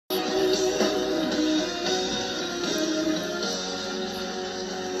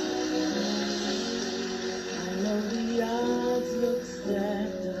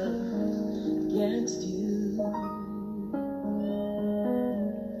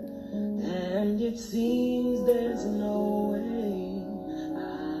it seems there's no way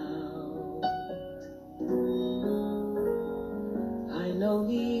out. I know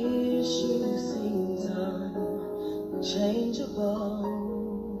the issue seems unchangeable,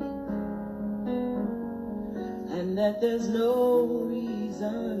 and that there's no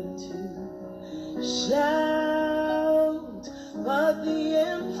reason to shout, but the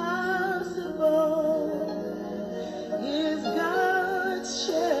impossible is God's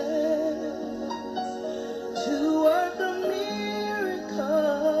chance to work a miracle,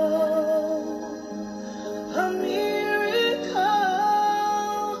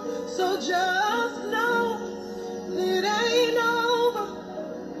 so just know it ain't over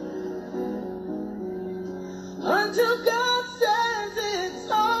until God says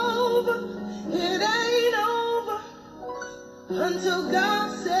it's over. It ain't over until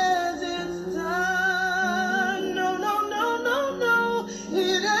God says it's done. No, no, no, no, no,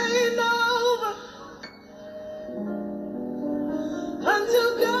 it ain't over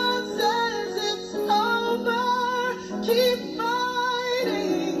until God says it's over. Keep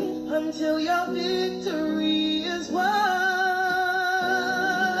fighting until your victory is won.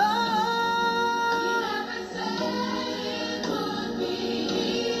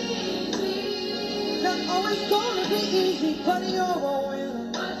 It's gonna be easy, but you're a winner.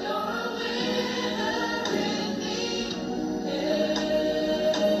 But you're a winner in the end.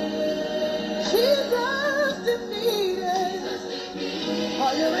 Jesus defeated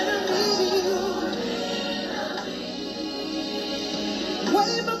all your enemies.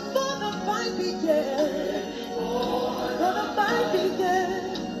 Way before the fight began. Before the fight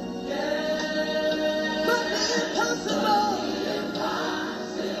began. But the impossible.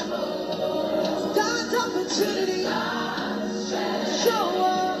 God's opportunity, show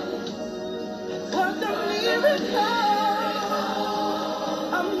up, work a miracle,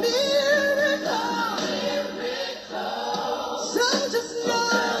 a miracle. So just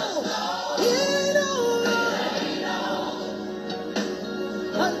know it over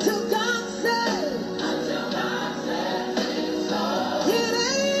until God says it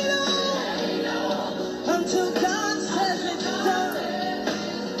ain't over until God says it's done.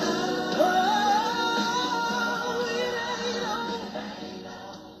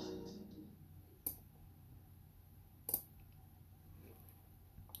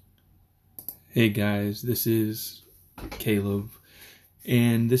 Hey guys, this is Caleb,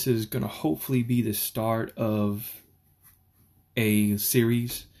 and this is going to hopefully be the start of a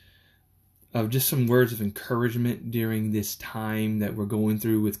series of just some words of encouragement during this time that we're going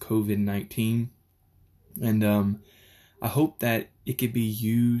through with COVID-19. And I hope that it could be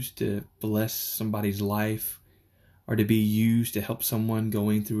used to bless somebody's life or to be used to help someone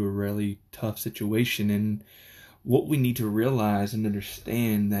going through a really tough situation. And what we need to realize and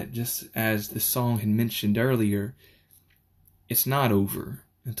understand that just as the song had mentioned earlier, it's not over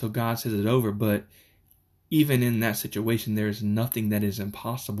until God says it's over. But even in that situation, there's nothing that is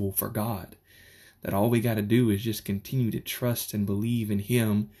impossible for God. That all we got to do is just continue to trust and believe in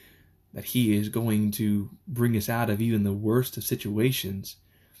Him, that He is going to bring us out of even the worst of situations.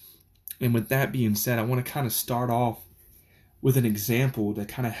 And with that being said, I want to kind of start off with an example to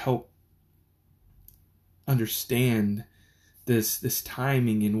kind of help understand this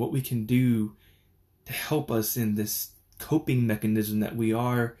timing and what we can do to help us in this coping mechanism that we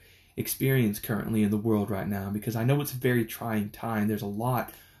are experiencing currently in the world right now. Because I know it's a very trying time. There's a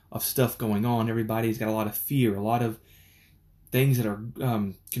lot of stuff going on. Everybody's got a lot of fear, a lot of things that are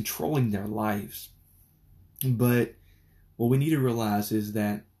controlling their lives. But what we need to realize is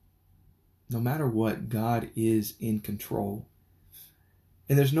that no matter what, God is in control.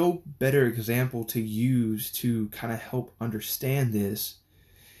 And there's no better example to use to kind of help understand this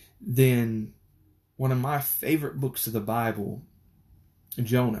than one of my favorite books of the Bible,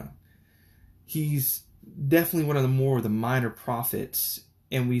 Jonah. He's definitely one of the minor prophets,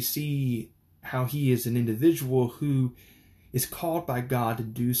 and we see how he is an individual who is called by God to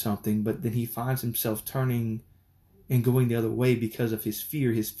do something, but then he finds himself turning and going the other way because of his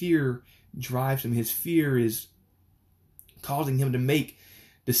fear. His fear drives him. His fear is causing him to make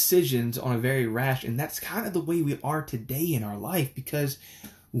decisions on a very rash, and that's kind of the way we are today in our life, because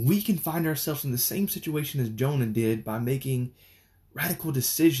we can find ourselves in the same situation as Jonah did by making radical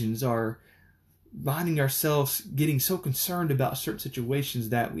decisions or finding ourselves getting so concerned about certain situations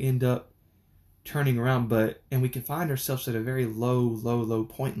that we end up turning around, and we can find ourselves at a very low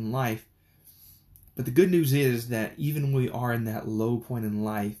point in life. But the good news is that even when we are in that low point in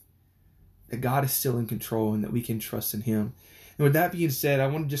life, that God is still in control and that we can trust in Him. And with that being said, I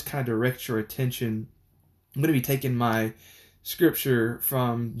want to just kind of direct your attention. I'm going to be taking my scripture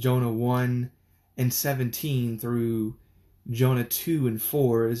from Jonah 1 and 17 through Jonah 2 and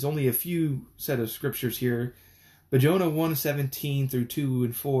 4. There's only a few set of scriptures here. But Jonah 1:17 through 2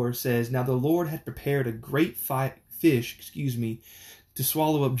 and 4 says, Now the Lord had prepared a great fish, to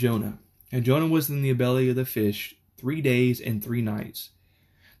swallow up Jonah. And Jonah was in the belly of the fish 3 days and 3 nights.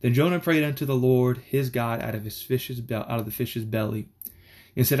 Then Jonah prayed unto the Lord his God out of the fish's belly,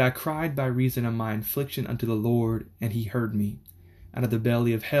 and said, I cried by reason of my affliction unto the Lord, and he heard me. Out of the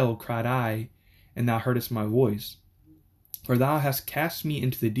belly of hell cried I, and thou heardest my voice. For thou hast cast me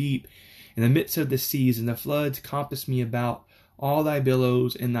into the deep, in the midst of the seas, and the floods compassed me about. All thy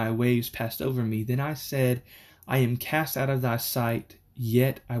billows and thy waves passed over me. Then I said, I am cast out of thy sight,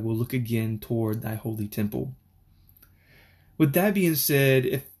 yet I will look again toward thy holy temple. With that being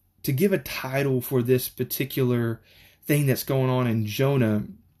said, to give a title for this particular thing that's going on in Jonah,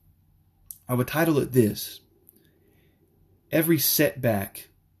 I would title it this: Every setback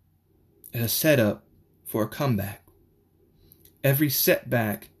is a setup for a comeback. Every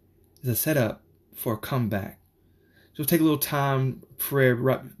setback is a setup for a comeback. So take a little time, prayer,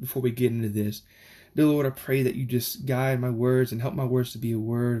 right before we get into this. Dear Lord, I pray that you just guide my words and help my words to be a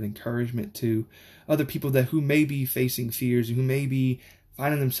word of encouragement to other people who may be facing fears, who may be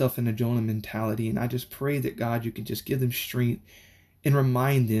finding themselves in a Jonah mentality. And I just pray that, God, you can just give them strength and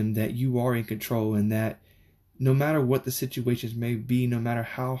remind them that you are in control, and that no matter what the situations may be, no matter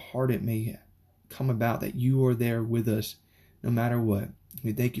how hard it may come about, that you are there with us no matter what.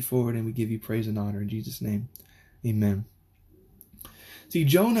 We thank you for it, and we give you praise and honor in Jesus' name. Amen. See,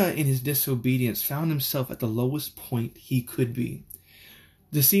 Jonah in his disobedience found himself at the lowest point he could be.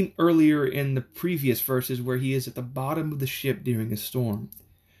 The scene earlier in the previous verses where he is at the bottom of the ship during a storm.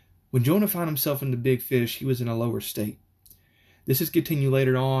 When Jonah found himself in the big fish, he was in a lower state. This is continued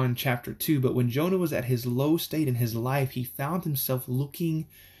later on in chapter 2, but when Jonah was at his low state in his life, he found himself looking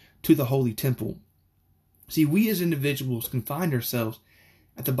to the holy temple. See, we as individuals can find ourselves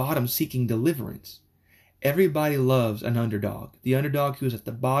at the bottom seeking deliverance. Everybody loves an underdog. The underdog who is at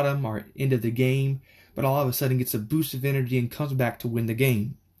the bottom or end of the game, but all of a sudden gets a boost of energy and comes back to win the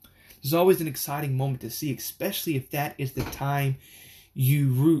game. There's always an exciting moment to see, especially if that is the time you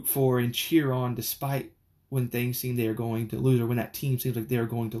root for and cheer on, despite when things seem they are going to lose, or when that team seems like they are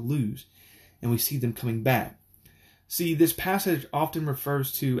going to lose, and we see them coming back. See, this passage often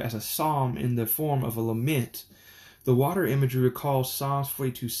refers to as a psalm in the form of a lament. The water imagery recalls Psalms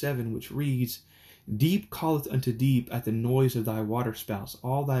 42:7, which reads, Deep calleth unto deep at the noise of thy waterspouts.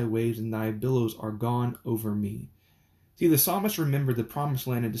 All thy waves and thy billows are gone over me. See, the psalmist remembered the promised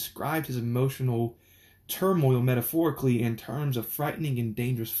land and described his emotional turmoil metaphorically in terms of frightening and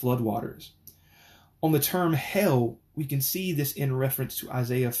dangerous floodwaters. On the term hell, we can see this in reference to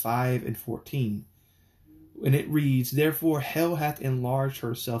Isaiah 5 and 14. And it reads, Therefore hell hath enlarged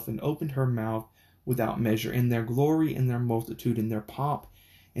herself and opened her mouth without measure, in their glory and their multitude and their pomp,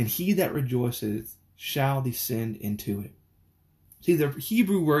 and he that rejoiceth shall descend into it. See, the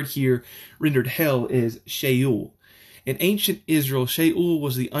Hebrew word here rendered hell is Sheol. In ancient Israel, Sheol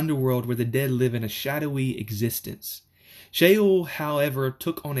was the underworld where the dead live in a shadowy existence. Sheol, however,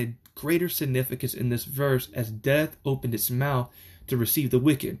 took on a greater significance in this verse as death opened its mouth to receive the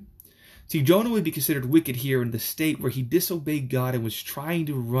wicked. See, Jonah would be considered wicked here in the state where he disobeyed God and was trying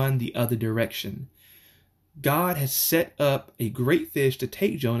to run the other direction. God has set up a great fish to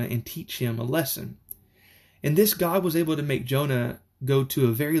take Jonah and teach him a lesson. In this, God was able to make Jonah go to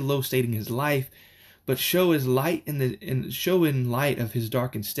a very low state in his life, but show in light of his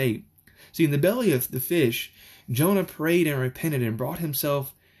darkened state. See, in the belly of the fish, Jonah prayed and repented and brought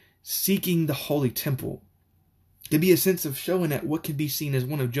himself seeking the holy temple. To be a sense of showing at what could be seen as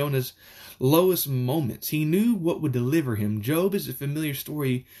one of Jonah's lowest moments. He knew what would deliver him. Job is a familiar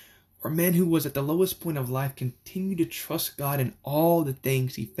story where a man who was at the lowest point of life continued to trust God in all the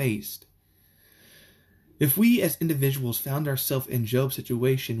things he faced. If we as individuals found ourselves in Job's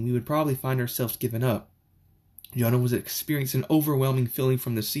situation, we would probably find ourselves giving up. Jonah was experiencing an overwhelming feeling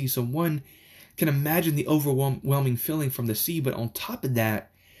from the sea, so one can imagine the overwhelming feeling from the sea, but on top of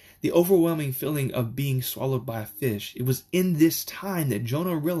that, the overwhelming feeling of being swallowed by a fish. It was in this time that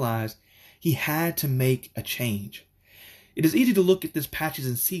Jonah realized he had to make a change. It is easy to look at this passage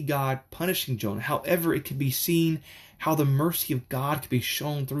and see God punishing Jonah. However, it can be seen how the mercy of God can be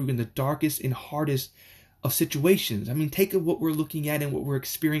shown through in the darkest and hardest of situations. I mean, take what we're looking at and what we're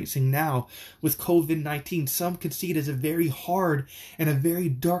experiencing now with COVID-19. Some can see it as a very hard and a very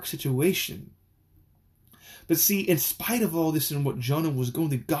dark situation. But see, in spite of all this and what Jonah was going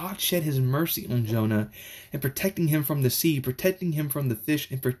through, God shed his mercy on Jonah and protecting him from the sea, protecting him from the fish,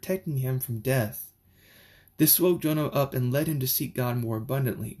 and protecting him from death. This woke Jonah up and led him to seek God more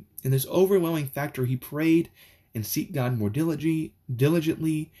abundantly. In this overwhelming factor, he prayed and seek God more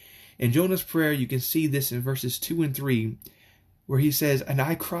diligently. In Jonah's prayer, you can see this in verses 2 and 3, where he says, "And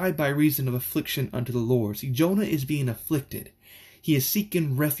I cried by reason of affliction unto the Lord." See, Jonah is being afflicted. He is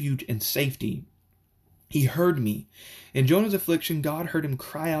seeking refuge and safety. He heard me. In Jonah's affliction, God heard him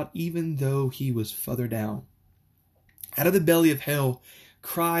cry out even though he was further down. Out of the belly of hell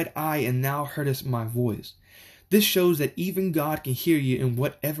cried I, and thou heardest my voice. This shows that even God can hear you in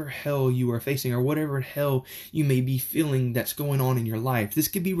whatever hell you are facing or whatever hell you may be feeling that's going on in your life. This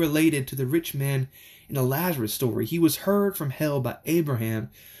could be related to the rich man in the Lazarus story. He was heard from hell by Abraham,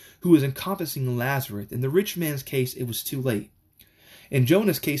 who was encompassing Lazarus. In the rich man's case, it was too late. In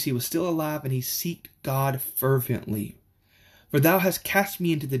Jonah's case, he was still alive and he sought God fervently. For thou hast cast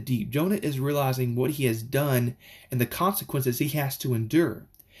me into the deep. Jonah is realizing what he has done and the consequences he has to endure.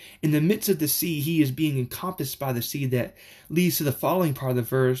 In the midst of the sea, he is being encompassed by the sea. That leads to the following part of the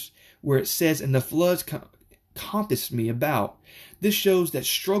verse where it says, "And the floods compassed me about." This shows that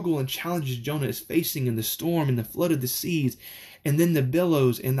struggle and challenges Jonah is facing in the storm and the flood of the seas, and then the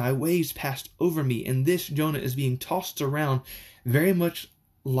billows and thy waves passed over me. And this Jonah is being tossed around very much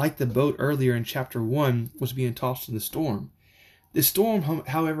like the boat earlier in chapter 1 was being tossed in the storm. The storm,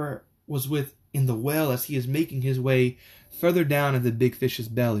 however, was within the whale as he is making his way further down in the big fish's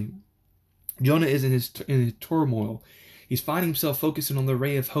belly. Jonah is in his turmoil. He's finding himself focusing on the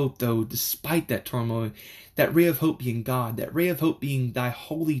ray of hope, though, despite that turmoil. That ray of hope being God. That ray of hope being thy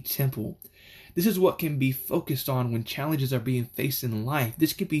holy temple. This is what can be focused on when challenges are being faced in life.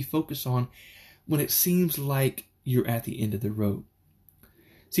 This can be focused on when it seems like you're at the end of the road.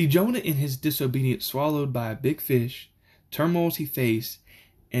 See, Jonah in his disobedience swallowed by a big fish, turmoils he faced,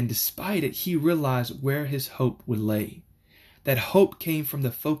 and despite it, he realized where his hope would lay. That hope came from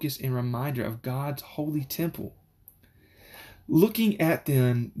the focus and reminder of God's holy temple. Looking at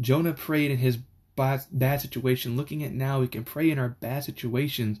then, Jonah prayed in his bad situation. Looking at now, we can pray in our bad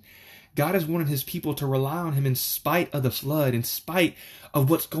situations. God has wanted his people to rely on him in spite of the flood, in spite of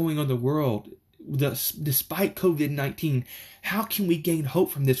what's going on in the world, despite COVID-19. How can we gain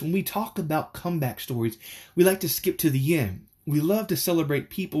hope from this? When we talk about comeback stories, we like to skip to the end. We love to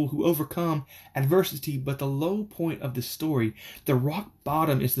celebrate people who overcome adversity, but the low point of the story, the rock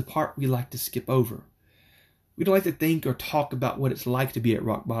bottom, is the part we like to skip over. We don't like to think or talk about what it's like to be at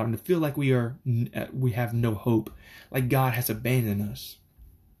rock bottom, to feel like we have no hope, like God has abandoned us.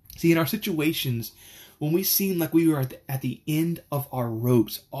 See, in our situations, when we seem like we are at the end of our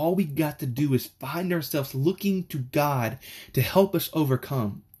ropes, all we got to do is find ourselves looking to God to help us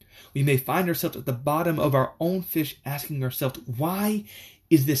overcome. We may find ourselves at the bottom of our own fish, asking ourselves, why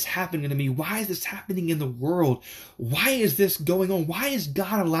is this happening to me? Why is this happening in the world? Why is this going on? Why is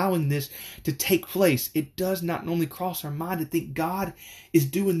God allowing this to take place? It does not only cross our mind to think God is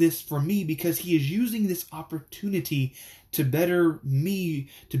doing this for me because he is using this opportunity to better me,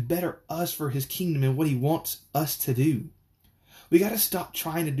 to better us for his kingdom and what he wants us to do. We got to stop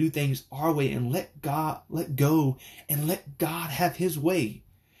trying to do things our way and let go and let God have his way.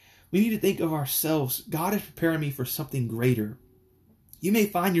 We need to think of ourselves. God is preparing me for something greater. You may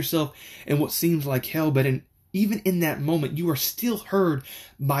find yourself in what seems like hell, but even in that moment, you are still heard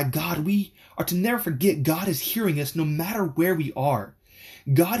by God. We are to never forget God is hearing us no matter where we are.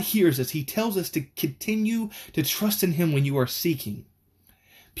 God hears us. He tells us to continue to trust in him when you are seeking.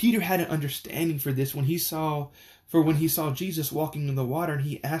 Peter had an understanding for this when he saw Jesus walking in the water, and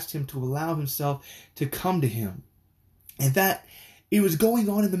he asked him to allow himself to come to him. And that it was going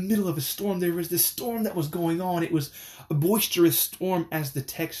on in the middle of a storm. There was this storm that was going on. It was a boisterous storm, as the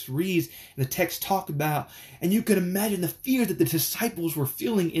text reads and the text talk about. And you can imagine the fear that the disciples were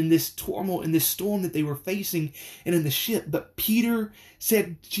feeling in this turmoil, in this storm that they were facing and in the ship. But Peter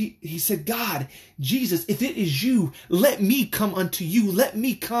said, God, Jesus, if it is you, let me come unto you. Let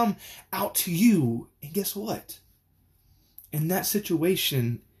me come out to you. And guess what? In that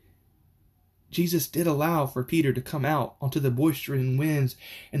situation, Jesus did allow for Peter to come out onto the boisterous winds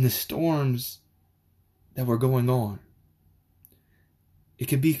and the storms that were going on. It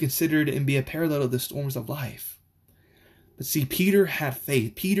could be considered and be a parallel of the storms of life. But see, Peter had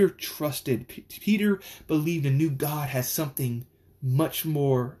faith. Peter trusted. Peter believed and knew God has something much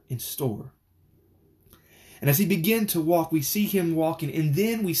more in store. And as he began to walk, we see him walking, and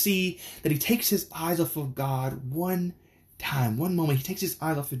then we see that he takes his eyes off of God one moment. He takes his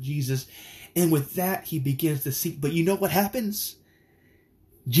eyes off of Jesus, and with that, he begins to sink. But you know what happens?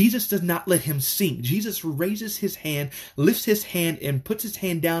 Jesus does not let him sink. Jesus raises his hand, lifts his hand, and puts his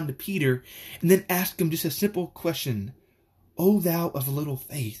hand down to Peter, and then asks him just a simple question. O thou of little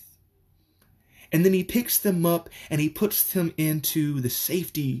faith. And then he picks them up and he puts them into the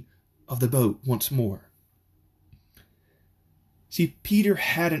safety of the boat once more. See, Peter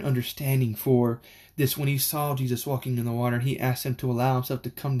had an understanding for this when he saw Jesus walking in the water, and he asked him to allow himself to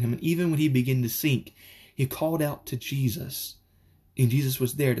come to him. And even when he began to sink, he called out to Jesus, and Jesus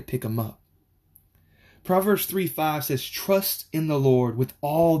was there to pick him up. Proverbs 3:5 says, "Trust in the Lord with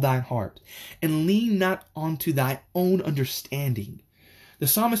all thine heart, and lean not onto thy own understanding." The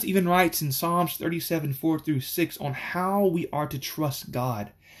psalmist even writes in Psalms 37:4-6 on how we are to trust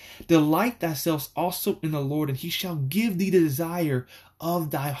God. "Delight thyself also in the Lord, and he shall give thee the desire of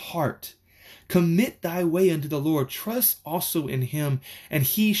thy heart. Commit thy way unto the Lord. Trust also in him, and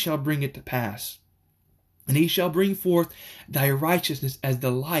he shall bring it to pass. And he shall bring forth thy righteousness as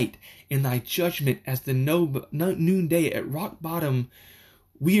the light, and thy judgment as the noonday." At rock bottom,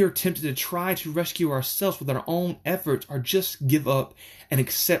 we are tempted to try to rescue ourselves with our own efforts, or just give up and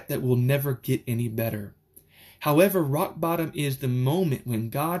accept that we'll never get any better. However, rock bottom is the moment when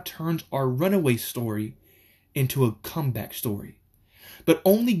God turns our runaway story into a comeback story. But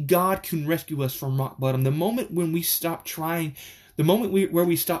only God can rescue us from rock bottom. The moment when we stop trying, where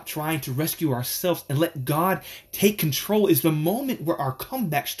we stop trying to rescue ourselves and let God take control, is the moment where our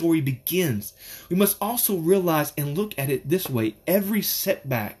comeback story begins. We must also realize and look at it this way: every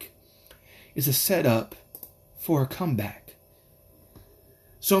setback is a setup for a comeback.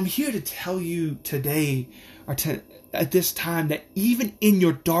 So I'm here to tell you today, at this time, that even in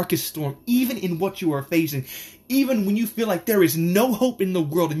your darkest storm, even in what you are facing, even when you feel like there is no hope in the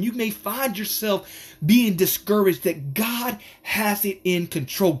world, and you may find yourself being discouraged, that God has it in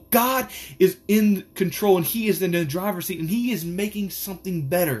control. God is in control, and he is in the driver's seat, and he is making something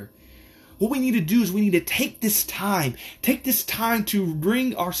better. What we need to do is we need to take this time to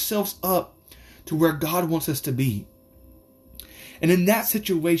bring ourselves up to where God wants us to be. And in that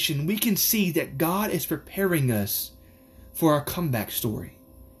situation, we can see that God is preparing us for our comeback story.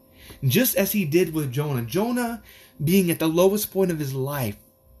 Just as he did with Jonah. Jonah being at the lowest point of his life,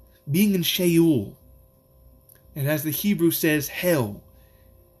 being in Sheol, and as the Hebrew says, hell.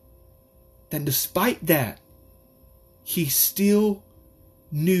 That despite that, he still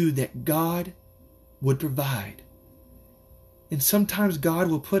knew that God would provide. And sometimes God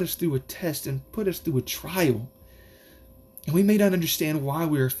will put us through a test and put us through a trial. And we may not understand why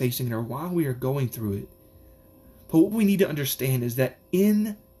we are facing it or why we are going through it. But what we need to understand is that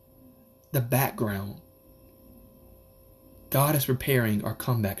in the background, God is preparing our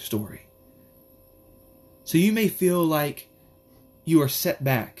comeback story. So you may feel like you are set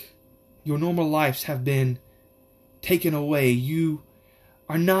back. Your normal lives have been taken away. You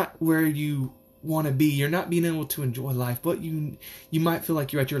are not where you want to be. You're not being able to enjoy life, but you might feel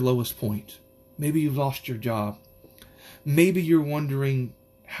like you're at your lowest point. Maybe you've lost your job. Maybe you're wondering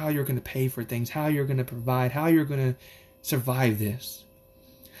how you're going to pay for things, how you're going to provide, how you're going to survive this.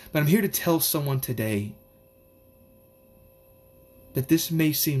 But I'm here to tell someone today that this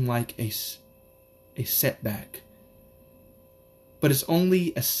may seem like a setback, but it's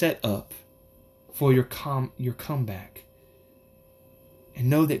only a setup for your comeback. And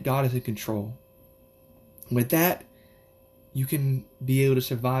know that God is in control. With that, you can be able to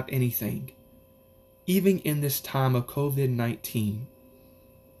survive anything. Even in this time of COVID-19,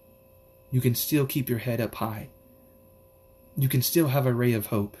 you can still keep your head up high. You can still have a ray of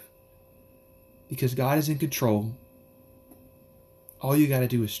hope. Because God is in control. All you got to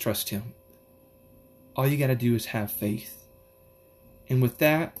do is trust him. All you got to do is have faith. And with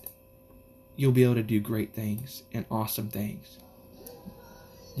that, you'll be able to do great things and awesome things.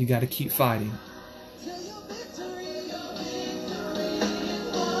 You got to keep fighting.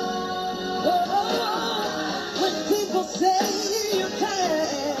 Say you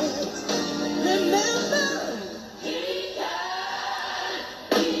can't remember. He can.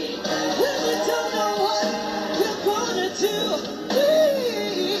 When you don't know what you're gonna do,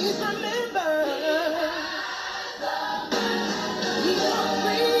 please remember. He will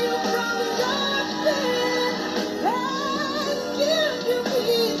free you from darkness and give you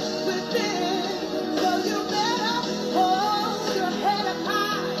peace within. So you better hold your head up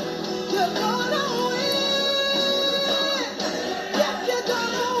high. You're gonna win.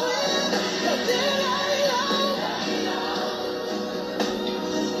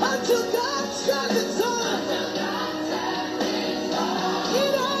 Until God says it's over.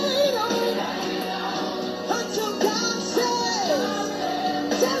 Until God says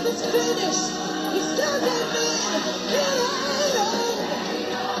it's finished. He says amen. It ain't over.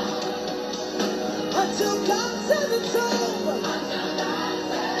 Until God says it's over.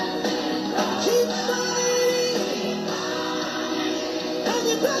 Keep fighting. And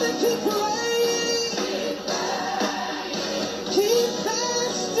you better keep praying.